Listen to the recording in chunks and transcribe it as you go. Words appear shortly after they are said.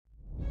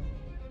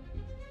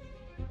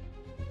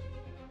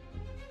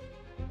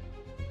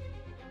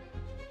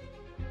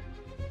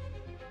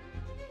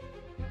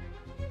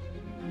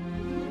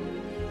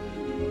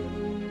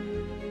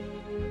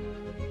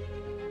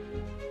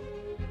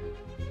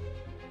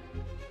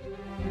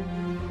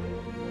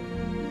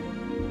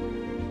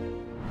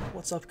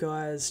What's up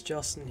guys,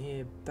 Justin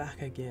here,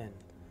 back again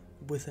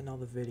with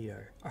another video.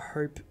 I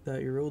hope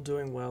that you're all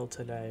doing well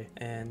today,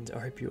 and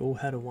I hope you all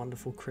had a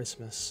wonderful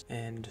Christmas,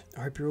 and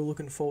I hope you're all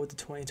looking forward to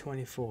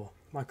 2024.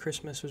 My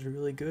Christmas was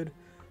really good,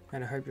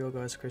 and I hope your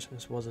guys'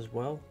 Christmas was as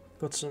well.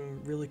 Got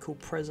some really cool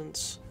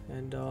presents,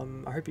 and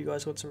I hope you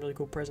guys got some really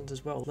cool presents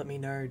as well. Let me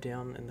know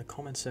down in the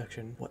comment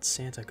section what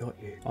Santa got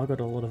you. I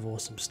got a lot of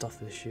awesome stuff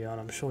this year, and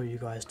I'm sure you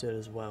guys did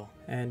as well.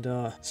 And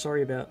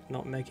sorry about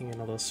not making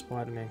another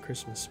Spider-Man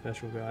Christmas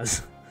special,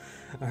 guys.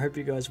 I hope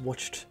you guys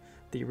watched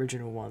the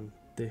original one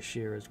this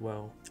year as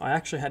well. I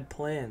actually had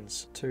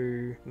plans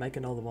to make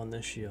another one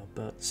this year,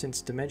 but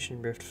since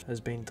Dimension Rift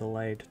has been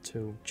delayed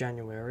to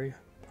January,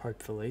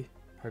 hopefully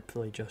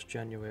just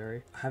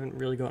January, I haven't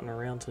really gotten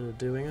around to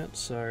doing it,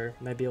 so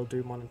maybe I'll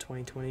do one in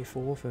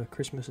 2024 for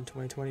Christmas in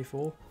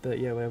 2024. But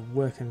yeah, we're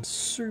working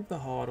super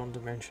hard on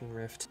Dimension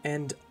Rift,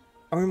 and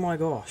oh my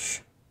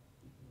gosh,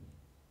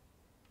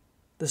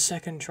 the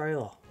second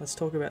trailer. Let's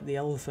talk about the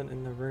elephant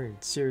in the room.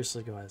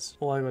 Seriously guys,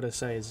 all I gotta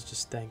say is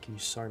just thank you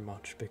so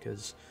much,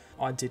 because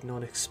I did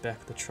not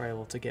expect the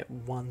trailer to get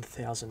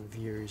 1,000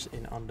 views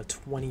in under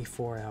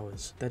 24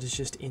 hours. That is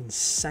just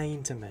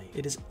insane to me.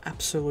 It is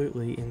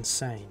absolutely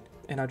insane.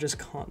 And I just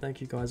can't thank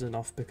you guys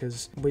enough,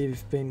 because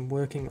we've been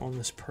working on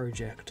this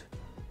project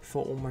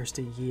for almost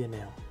a year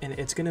now, and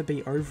it's going to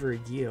be over a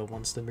year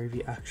once the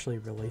movie actually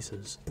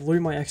releases.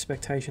 Blew my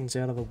expectations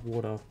out of the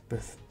water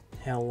with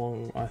how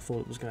long I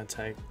thought it was going to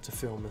take to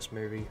film this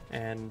movie,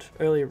 and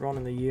earlier on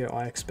in the year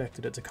I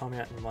expected it to come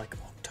out in like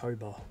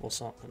October or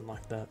something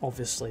like that.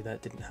 Obviously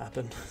that didn't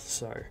happen,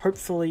 so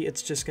hopefully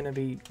it's just going to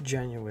be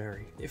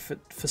January. If it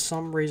for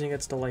some reason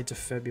gets delayed to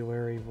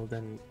February, well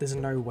then there's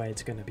no way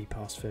it's going to be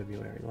past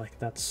February. Like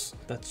that's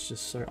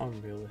just so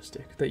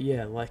unrealistic. But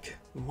yeah, like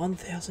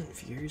 1,000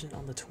 views in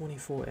under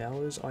 24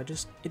 hours,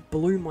 it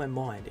blew my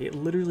mind. It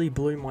literally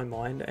blew my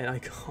mind, and I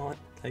can't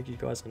thank you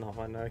guys enough.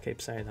 I know I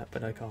keep saying that,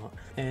 but I can't.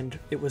 And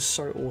it was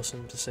so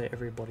awesome to see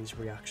everybody's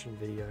reaction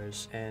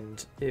videos,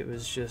 and it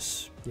was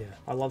just, yeah,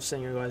 I love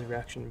seeing you guys'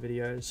 reaction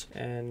videos,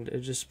 and it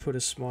just put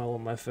a smile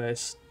on my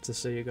face to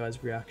see you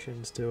guys'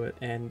 reactions to it.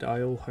 And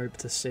I all hope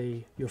to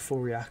see your full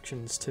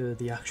reactions to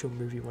the actual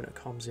movie when it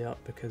comes out,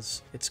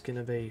 because it's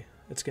gonna be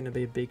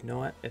a big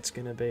night. It's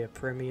gonna be a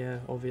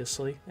premiere,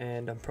 obviously,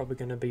 and I'm probably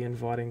gonna be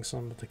inviting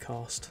some of the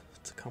cast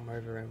to come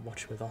over and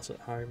watch with us at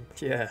home.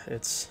 Yeah,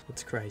 it's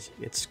crazy.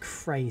 It's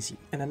crazy.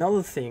 And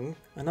another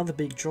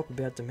big drop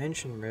about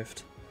Dimension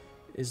Rift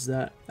is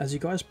that, as you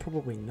guys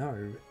probably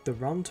know, the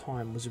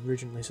runtime was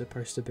originally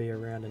supposed to be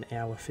around an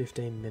hour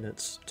 15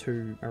 minutes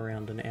to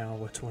around an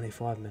hour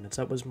 25 minutes.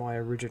 That was my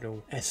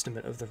original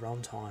estimate of the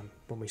runtime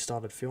when we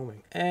started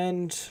filming.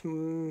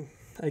 And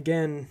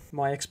again,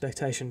 my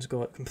expectations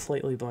got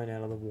completely blown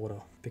out of the water,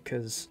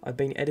 because I've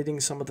been editing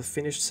some of the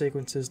finished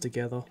sequences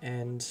together,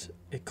 and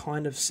it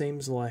kind of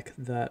seems like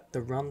that the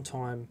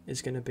runtime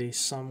is going to be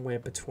somewhere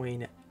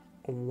between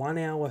 1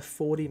 hour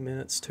 40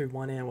 minutes to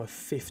 1 hour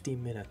 50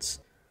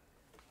 minutes.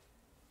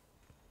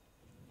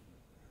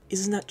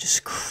 Isn't that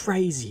just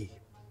crazy?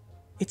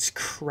 It's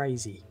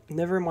crazy.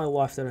 Never in my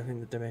life did I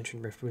think the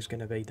Dimension Rift was going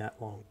to be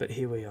that long, but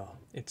here we are.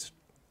 It's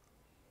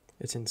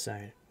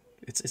insane.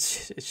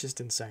 It's just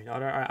insane.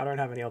 I don't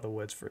have any other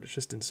words for it. It's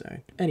just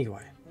insane.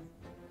 Anyway,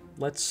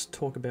 let's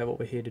talk about what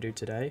we're here to do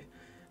today.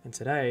 And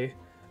today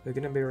we're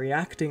going to be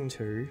reacting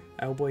to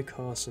our boy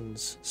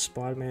Carson's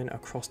Spider-Man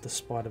Across the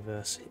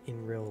Spider-Verse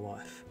in real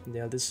life.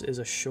 Now this is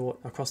a short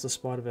Across the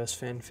Spider-Verse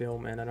fan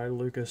film, and I know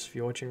Lucas, if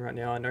you're watching right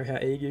now, I know how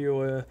eager you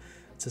were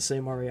to see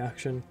my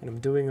reaction, and I'm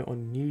doing it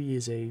on New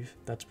Year's Eve.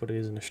 That's what it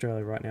is in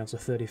Australia right now. It's the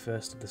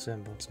 31st of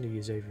December. It's New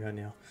Year's Eve right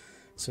now.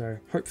 So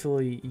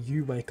hopefully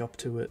you wake up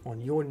to it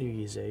on your New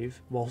Year's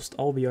Eve, whilst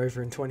I'll be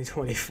over in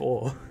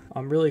 2024.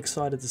 I'm really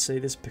excited to see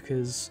this,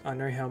 because I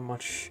know how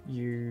much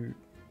you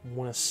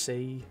want to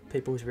see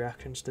people's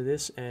reactions to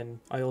this, and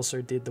I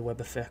also did the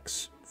web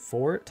effects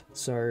for it,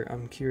 so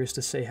I'm curious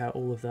to see how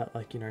all of that,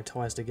 like, you know,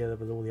 ties together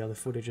with all the other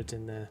footage that's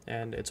in there.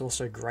 And it's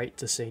also great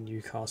to see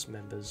new cast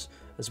members,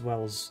 as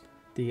well as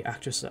the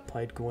actress that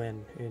played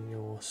Gwen in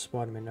your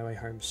Spider-Man No Way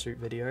Home suit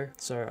video.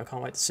 So I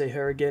can't wait to see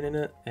her again in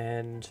it,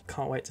 and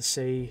can't wait to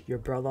see your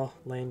brother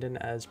Landon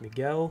as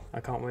Miguel.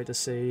 I can't wait to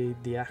see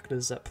the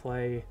actors that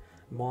play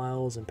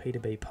Miles and Peter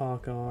B.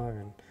 Parker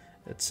and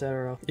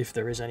etc. If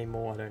there is any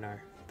more, I don't know,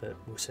 but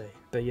we'll see.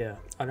 But yeah,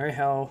 I know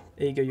how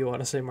eager you are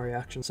to see my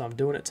reaction, so I'm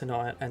doing it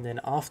tonight, and then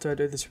after I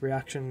do this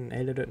reaction,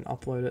 edit it and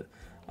upload it,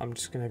 I'm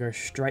just going to go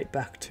straight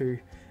back to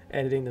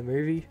editing the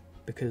movie,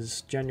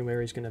 because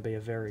January is going to be a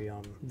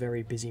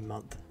very busy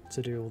month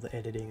to do all the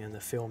editing and the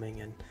filming,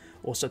 and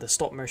also the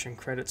stop motion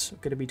credits. I'm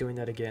going to be doing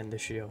that again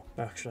this year.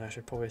 Actually, I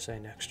should probably say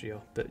next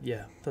year, but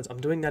yeah, I'm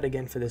doing that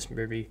again for this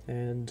movie.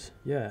 And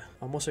yeah,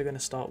 I'm also going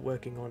to start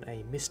working on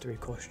a mystery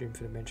costume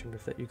for Dimension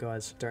Rift that you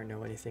guys don't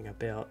know anything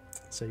about,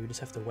 so you just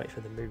have to wait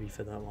for the movie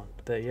for that one.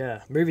 But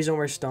yeah, movie's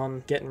almost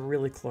done, getting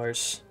really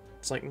close.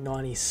 It's like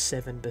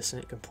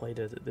 97%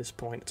 completed at this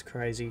point. It's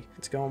crazy.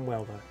 It's going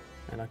well though,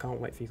 and I can't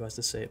wait for you guys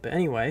to see it. But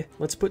anyway,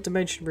 let's put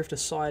Dimension Rift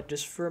aside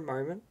just for a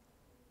moment,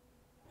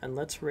 and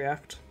let's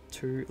react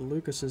to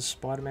Lucas's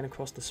Spider-Man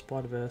Across the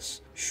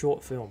Spider-Verse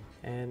short film.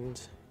 And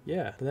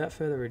yeah, without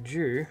further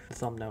ado, the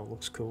thumbnail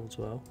looks cool as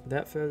well.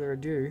 Without further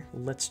ado,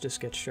 let's just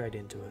get straight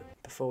into it.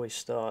 Before we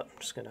start, I'm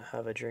just gonna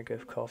have a drink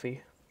of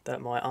coffee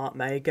that my Aunt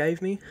May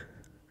gave me.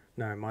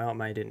 No, my Aunt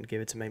May didn't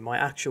give it to me. My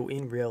actual,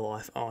 in real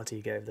life,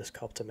 auntie gave this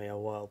cup to me a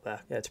while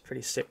back. Yeah, it's a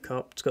pretty sick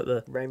cup. It's got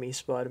the Raimi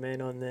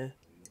Spider-Man on there.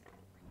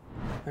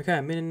 Okay,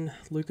 I'm in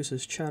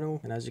Lucas's channel,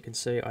 and as you can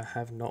see, I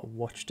have not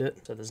watched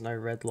it, so there's no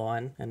red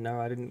line. And no,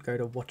 I didn't go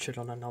to watch it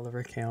on another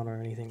account or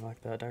anything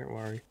like that, don't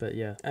worry. But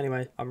yeah,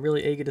 anyway, I'm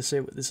really eager to see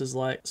what this is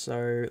like,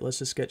 so let's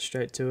just get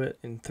straight to it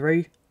in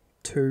 3,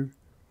 2,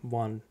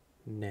 1,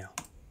 now.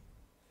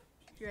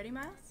 You ready,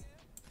 Miles?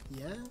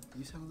 Yeah?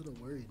 You sound a little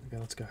worried. Okay,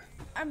 let's go.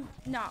 I'm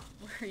not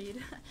worried.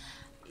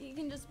 You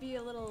can just be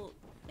a little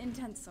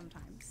intense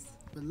sometimes.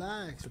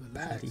 Relax,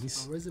 relax.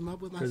 Patties. I'll raise him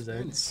up with my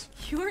Presents.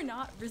 Spanish. You are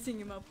not rizzing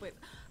him up with...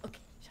 Okay,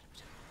 shut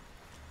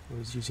up. I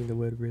was using the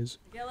word riz.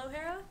 Miguel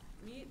O'Hara,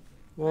 meet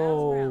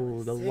Whoa,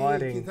 Miles the Morales.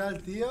 lighting. Hey, ¿qué tal,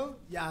 tío?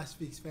 Yeah, I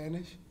speak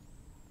Spanish.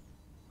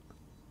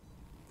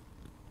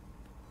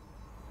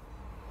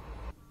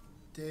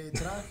 Te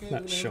traje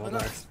That una shoulder.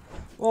 empanada.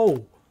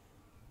 Oh,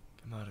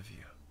 Come out of you.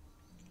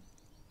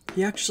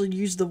 he actually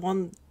used the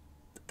one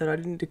that I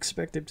didn't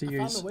expect him to I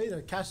use. found a way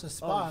to catch the Oh,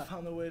 spot. you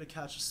found a way to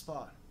catch a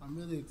spot. I'm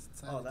really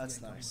excited. Oh, to that's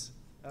get nice.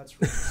 That's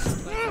really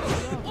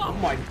Oh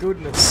my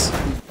goodness.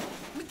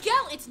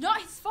 Miguel, it's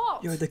not his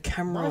fault. Yo, the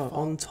camera My fault.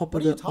 on top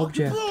What of are you the talking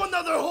object. Blew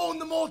another hole in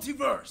the multiverse!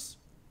 going.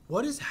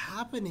 What is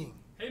happening?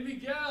 Hey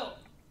Miguel,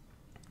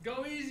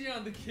 go easy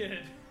on the kid.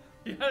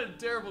 You had a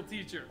terrible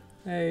teacher.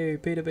 Hey,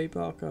 Peter B.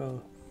 Parker.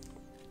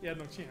 You had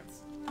no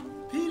chance.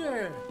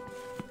 Peter!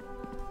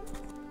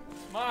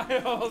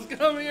 Miles,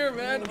 come here,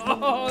 man.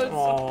 Oh, it's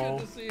Aw. so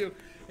good to see you.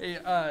 Hey,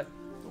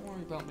 don't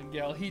worry about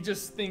Miguel. He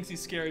just thinks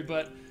he's scary,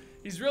 but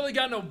he's really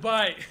got no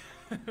bite.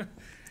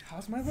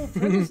 How's my little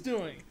apprentice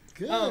doing?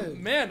 Good.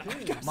 Man,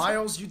 Good.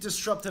 Miles, you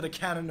disrupted a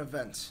canon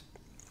event.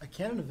 A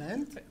canon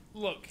event?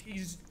 look,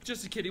 he's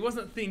just a kid. He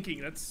wasn't thinking.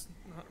 That's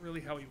not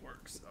really how he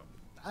works. So.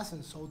 That's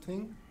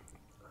insulting.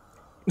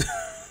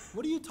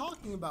 What are you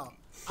talking about?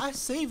 I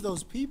saved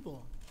those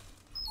people.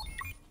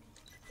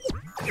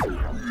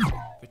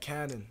 The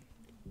canon.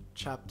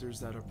 Chapters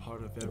that are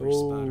part of every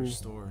Spider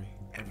story.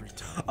 Every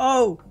time.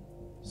 Oh!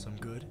 Some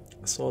good,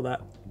 I saw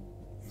that.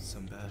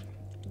 some bad,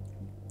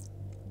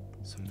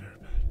 some very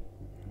bad.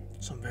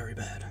 Some very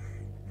bad.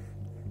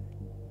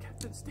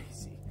 Captain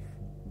Stacy.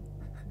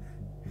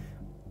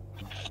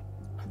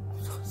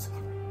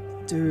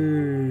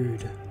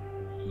 Dude.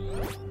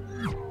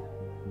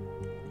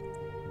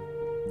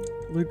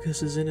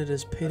 Lucas is in it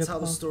as Peter That's how the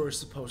Parker. story's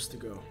supposed to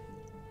go.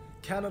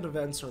 Canon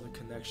events are the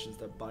connections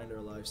that bind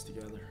our lives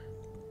together.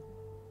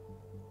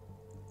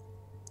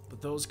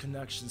 But those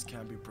connections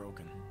can be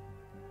broken.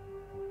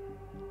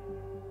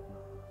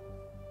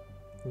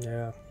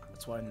 Yeah.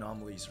 That's why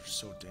anomalies are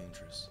so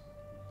dangerous.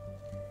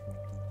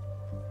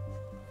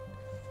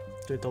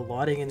 Dude, the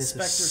lighting in this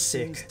Inspector is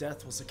Singh's sick.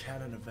 death was a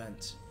canon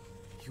event.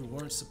 You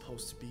weren't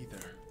supposed to be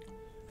there.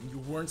 And you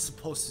weren't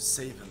supposed to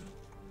save him.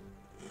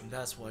 And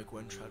that's why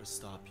Gwen tried to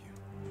stop you.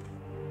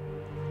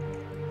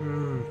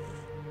 Hmm.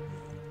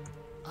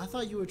 I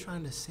thought you were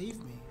trying to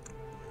save me.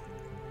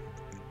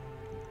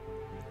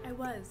 I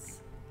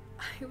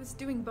was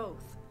doing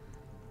both.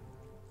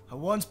 I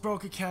once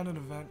broke a canon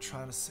event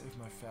trying to save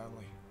my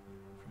family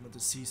from a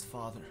deceased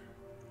father.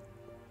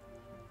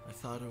 I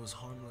thought it was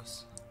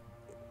harmless.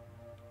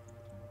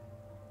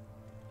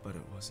 But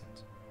it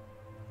wasn't.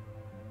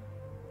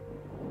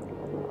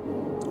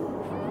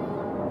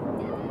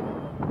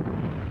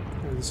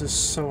 Oh, this is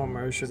so Isn't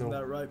emotional.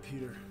 that right,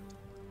 Peter?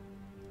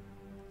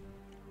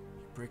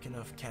 You break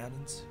enough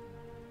cannons,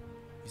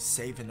 you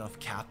save enough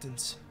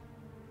captains,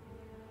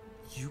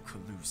 you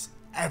could lose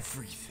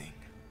everything.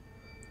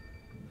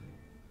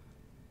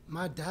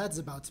 My dad's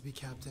about to be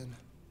captain.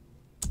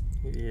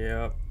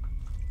 Yeah.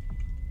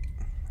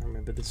 I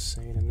remember this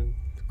scene and then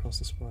Across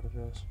the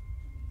Spider-Verse.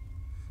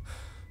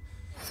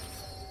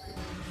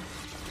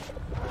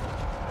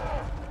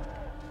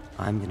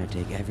 I'm gonna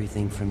take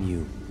everything from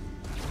you.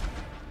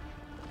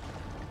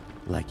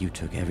 Like you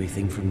took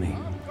everything from me.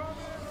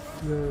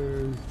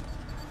 Yo.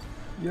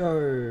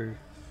 Yo.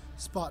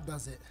 Spot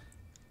does it.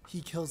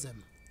 He kills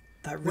him.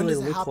 That When really does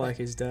it looked happen? like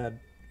his dad.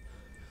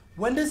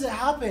 When does it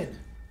happen?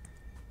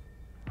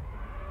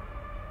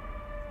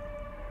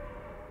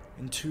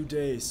 In 2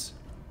 days,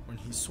 when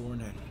he's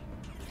sworn in.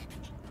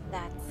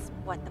 That's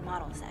what the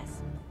model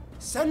says.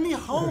 Send me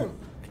home.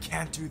 I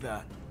can't do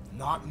that.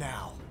 Not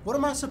now. What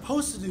am I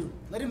supposed to do?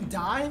 Let him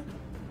die?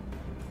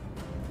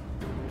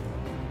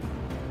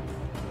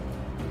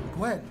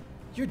 Gwen,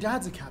 your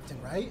dad's a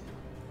captain, right?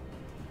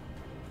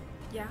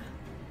 Yeah.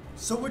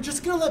 So we're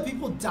just gonna let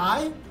people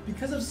die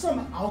because of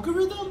some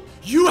algorithm?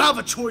 You have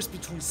a choice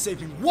between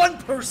saving one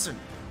person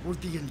or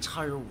the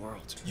entire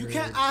world. You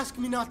can't ask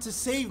me not to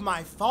save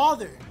my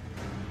father.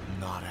 I'm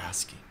not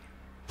asking.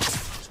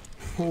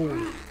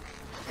 Oh.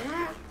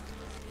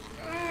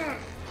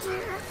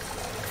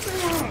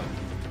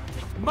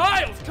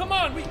 Miles, come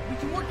on, we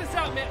can work this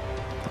out, man.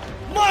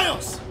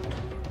 Miles!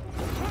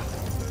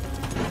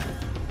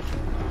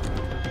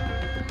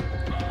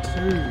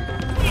 Dude.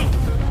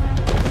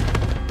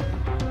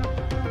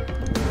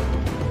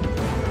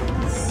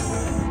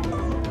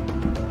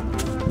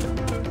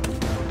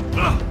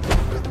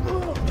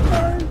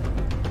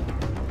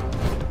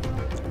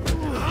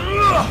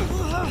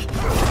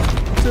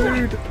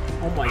 Dude!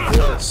 Oh my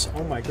goodness,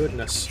 oh my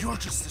goodness. You're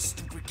just a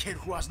stupid kid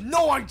who has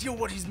no idea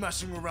what he's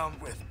messing around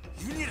with.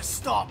 You need to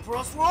stop, or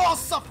else we'll all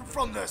suffer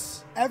from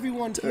this.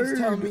 Everyone keeps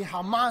telling me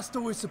how my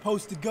story's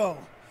supposed to go.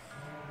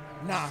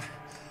 Nah,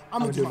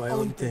 I'm gonna do my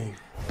own thing.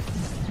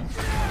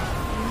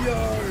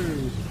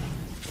 Yo!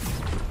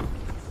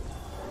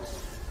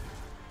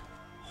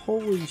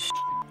 Holy sh**.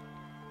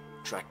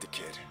 Track the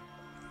kid.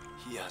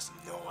 He has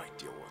no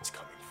idea what's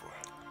coming for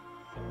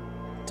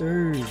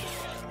him. Dude.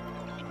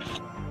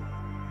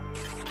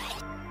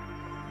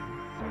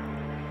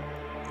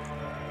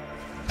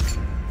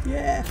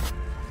 Yeah.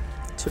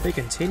 To be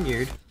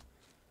continued.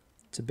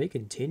 To be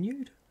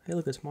continued? Hey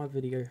look, it's my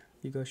video.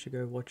 You guys should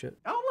go watch it.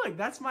 Oh look,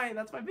 that's my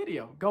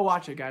video. Go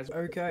watch it, guys.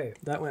 Okay,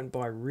 that went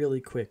by really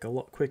quick, a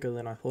lot quicker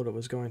than I thought it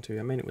was going to.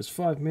 I mean, it was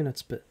 5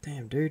 minutes, but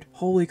damn, dude.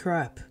 Holy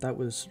crap. That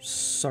was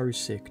so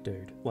sick,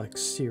 dude. Like,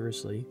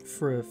 seriously.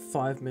 For a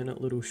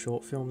 5-minute little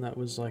short film, that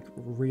was like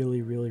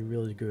really, really,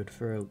 really good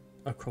for a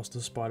Across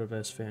the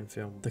Spider-Verse fan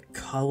film. The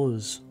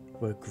colors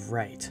were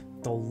great.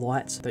 The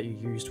lights that you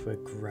used were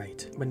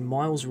great. When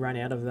Miles ran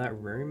out of that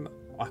room,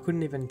 I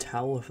couldn't even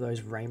tell if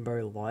those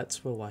rainbow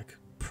lights were like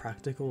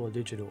practical or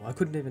digital. I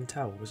couldn't even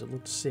tell because it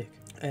looked sick.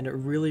 And it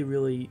really,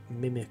 really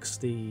mimics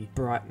the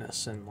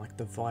brightness and like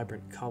the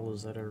vibrant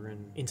colors that are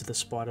in Into the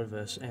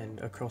Spider-Verse and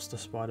Across the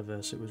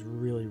Spider-Verse. It was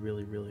really,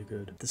 really, really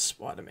good. The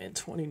Spider-Man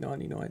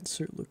 2099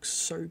 suit looks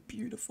so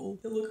beautiful.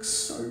 It looks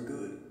so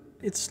good.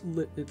 It's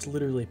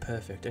literally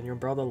perfect, and your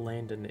brother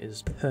Landon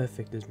is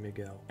perfect as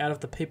Miguel. Out of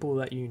the people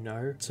that you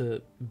know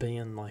to be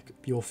in like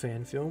your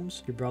fan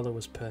films, your brother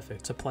was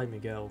perfect to play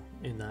Miguel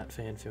in that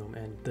fan film,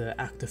 and the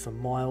actor for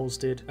Miles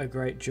did a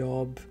great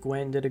job,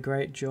 Gwen did a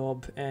great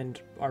job,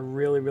 and I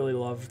really, really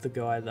loved the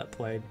guy that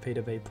played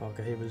Peter B.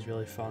 Parker. He was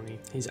really funny.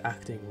 His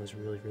acting was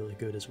really, really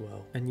good as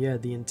well. And yeah,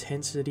 the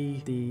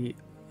intensity, the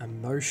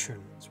emotion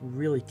is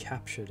really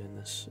captured in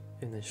this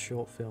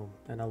short film,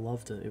 and I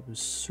loved it. It was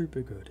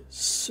super good,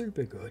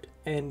 super good.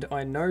 And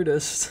I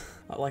noticed,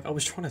 like, I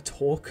was trying to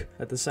talk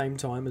at the same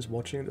time as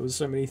watching it. There was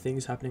so many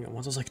things happening at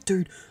once. I was like,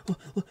 dude, look,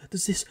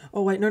 there's this.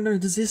 Oh wait, no,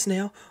 there's this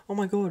now. Oh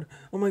my god,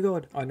 oh my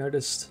god. I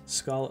noticed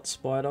Scarlet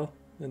Spider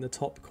in the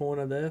top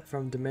corner there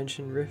from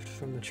Dimension Rift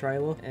from the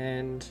trailer,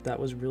 and that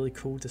was really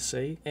cool to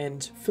see.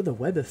 And for the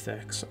web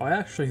effects, I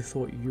actually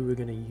thought you were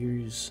going to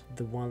use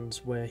the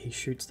ones where he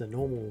shoots the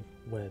normal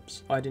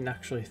webs. I didn't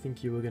actually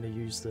think you were going to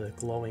use the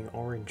glowing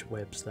orange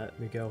webs that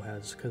Miguel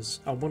has,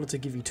 because I wanted to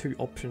give you two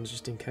options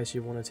just in case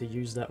you wanted to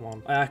use that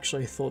one. I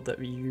actually thought that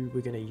you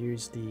were going to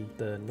use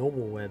the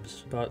normal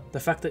webs, but the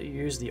fact that you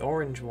used the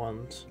orange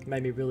ones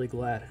made me really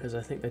glad, because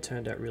I think they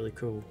turned out really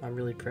cool. I'm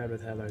really proud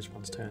with how those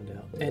ones turned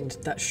out. And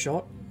that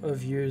shot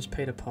of you as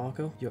Peter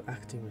Parker, your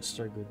acting was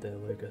so good there,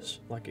 Lucas.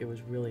 Like, it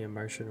was really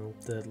emotional.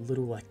 The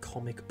little like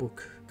comic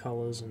book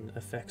colors and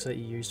effects that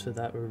you used for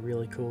that were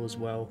really cool as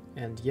well.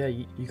 And yeah,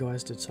 you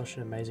guys did such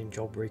an amazing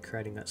job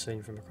recreating that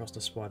scene from Across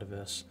the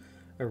Spider-Verse.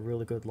 A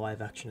really good live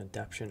action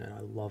adaptation, and I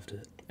loved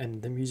it.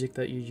 And the music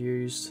that you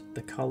used,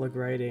 the color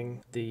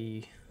grading,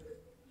 I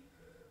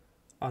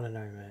don't know,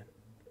 man.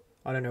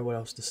 I don't know what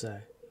else to say.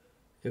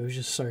 It was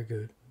just so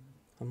good.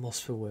 I'm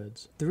lost for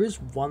words. There is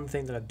one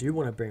thing that I do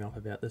want to bring up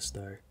about this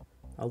though.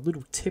 A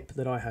little tip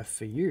that I have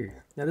for you.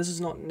 Now, this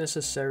is not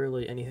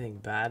necessarily anything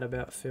bad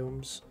about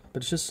films,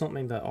 but it's just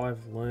something that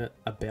I've learnt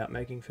about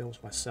making films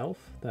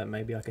myself that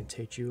maybe I can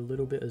teach you a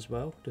little bit as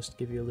well. Just to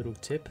give you a little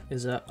tip,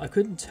 is that I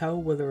couldn't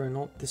tell whether or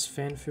not this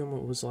fan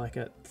film was like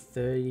at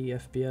 30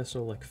 FPS or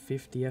like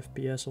 50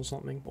 FPS or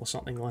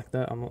something like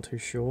that. I'm not too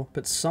sure.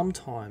 But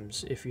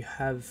sometimes if you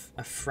have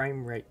a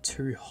frame rate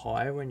too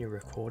high when you're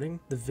recording,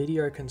 the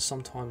video can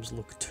sometimes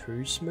look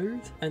too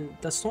smooth, and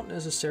that's not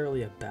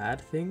necessarily a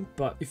bad thing.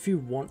 But if you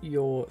want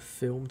your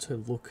film to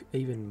look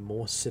even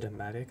more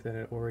cinematic than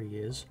it already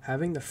is,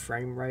 having the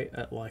frame rate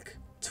at like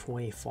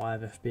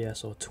 25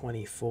 FPS or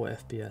 24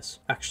 FPS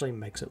actually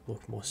makes it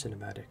look more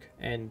cinematic.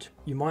 And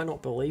you might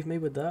not believe me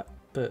with that,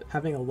 but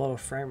having a lower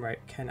frame rate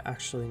can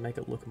actually make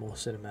it look more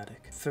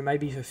cinematic.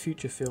 For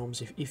future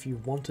films, if you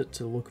want it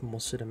to look more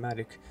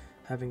cinematic,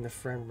 having the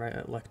frame rate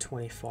at like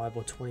 25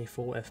 or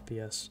 24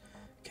 FPS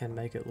can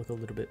make it look a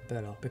little bit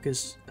better,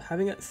 because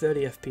having it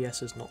 30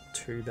 FPS is not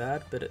too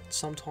bad, but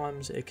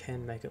sometimes it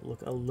can make it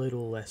look a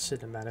little less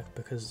cinematic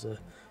because the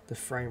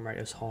frame rate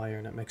is higher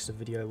and it makes the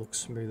video look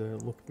smoother.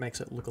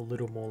 Makes it look a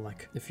little more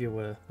like if you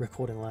were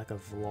recording like a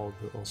vlog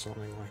or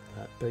something like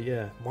that. But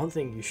yeah, one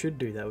thing you should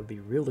do that would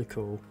be really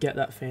cool, get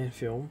that fan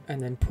film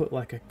and then put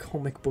like a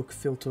comic book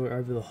filter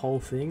over the whole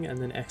thing and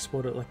then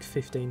export it like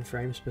 15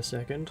 frames per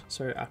second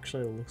so it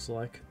actually looks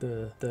like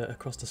the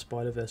Across the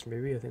Spider-Verse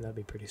movie. I think that'd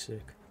be pretty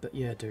sick. But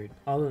yeah, dude,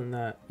 other than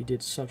that, you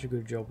did such a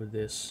good job with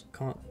this.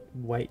 Can't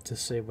wait to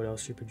see what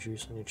else you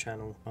produce on your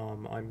channel.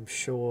 I'm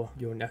sure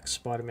your next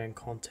Spider-Man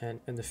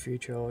content in the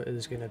future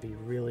is going to be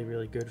really,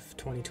 really good for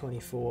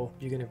 2024.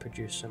 You're going to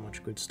produce so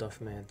much good stuff,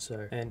 man.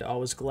 So, and I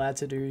was glad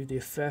to do the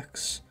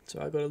effects,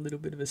 so I got a little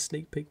bit of a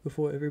sneak peek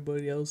before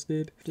everybody else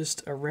did.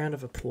 Just a round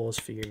of applause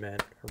for you, man.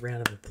 A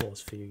round of applause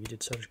for you. You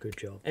did such a good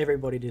job.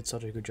 Everybody did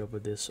such a good job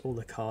with this. All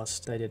the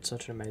cast, they did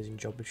such an amazing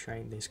job of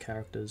training these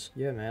characters.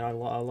 Yeah, man, I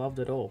loved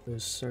it all. It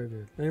was so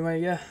good.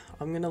 Anyway, yeah,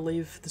 I'm gonna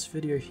leave this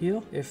video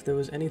here. If there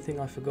was anything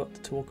I forgot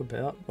to talk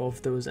about, or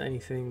if there was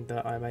anything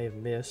that I may have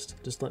missed,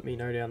 just let me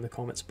know down in the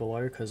comments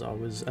below, because I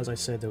was, as I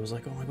said, there was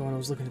like, oh my god, I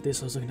was looking at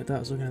this, I was looking at that, I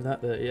was looking at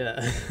that. But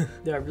yeah,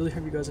 yeah, I really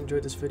hope you guys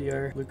enjoyed this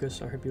video.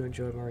 Lucas, I hope you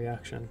enjoyed my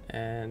reaction.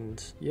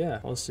 And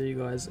yeah, I'll see you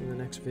guys in the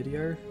next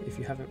video. If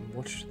you haven't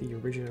watched the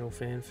original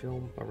fan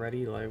film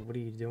already, like, what are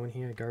you doing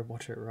here? Go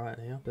watch it right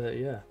now. But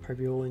yeah, hope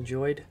you all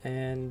enjoyed,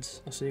 and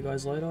I'll see you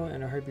guys later,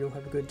 and I hope you all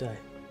have a good day.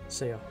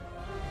 See ya.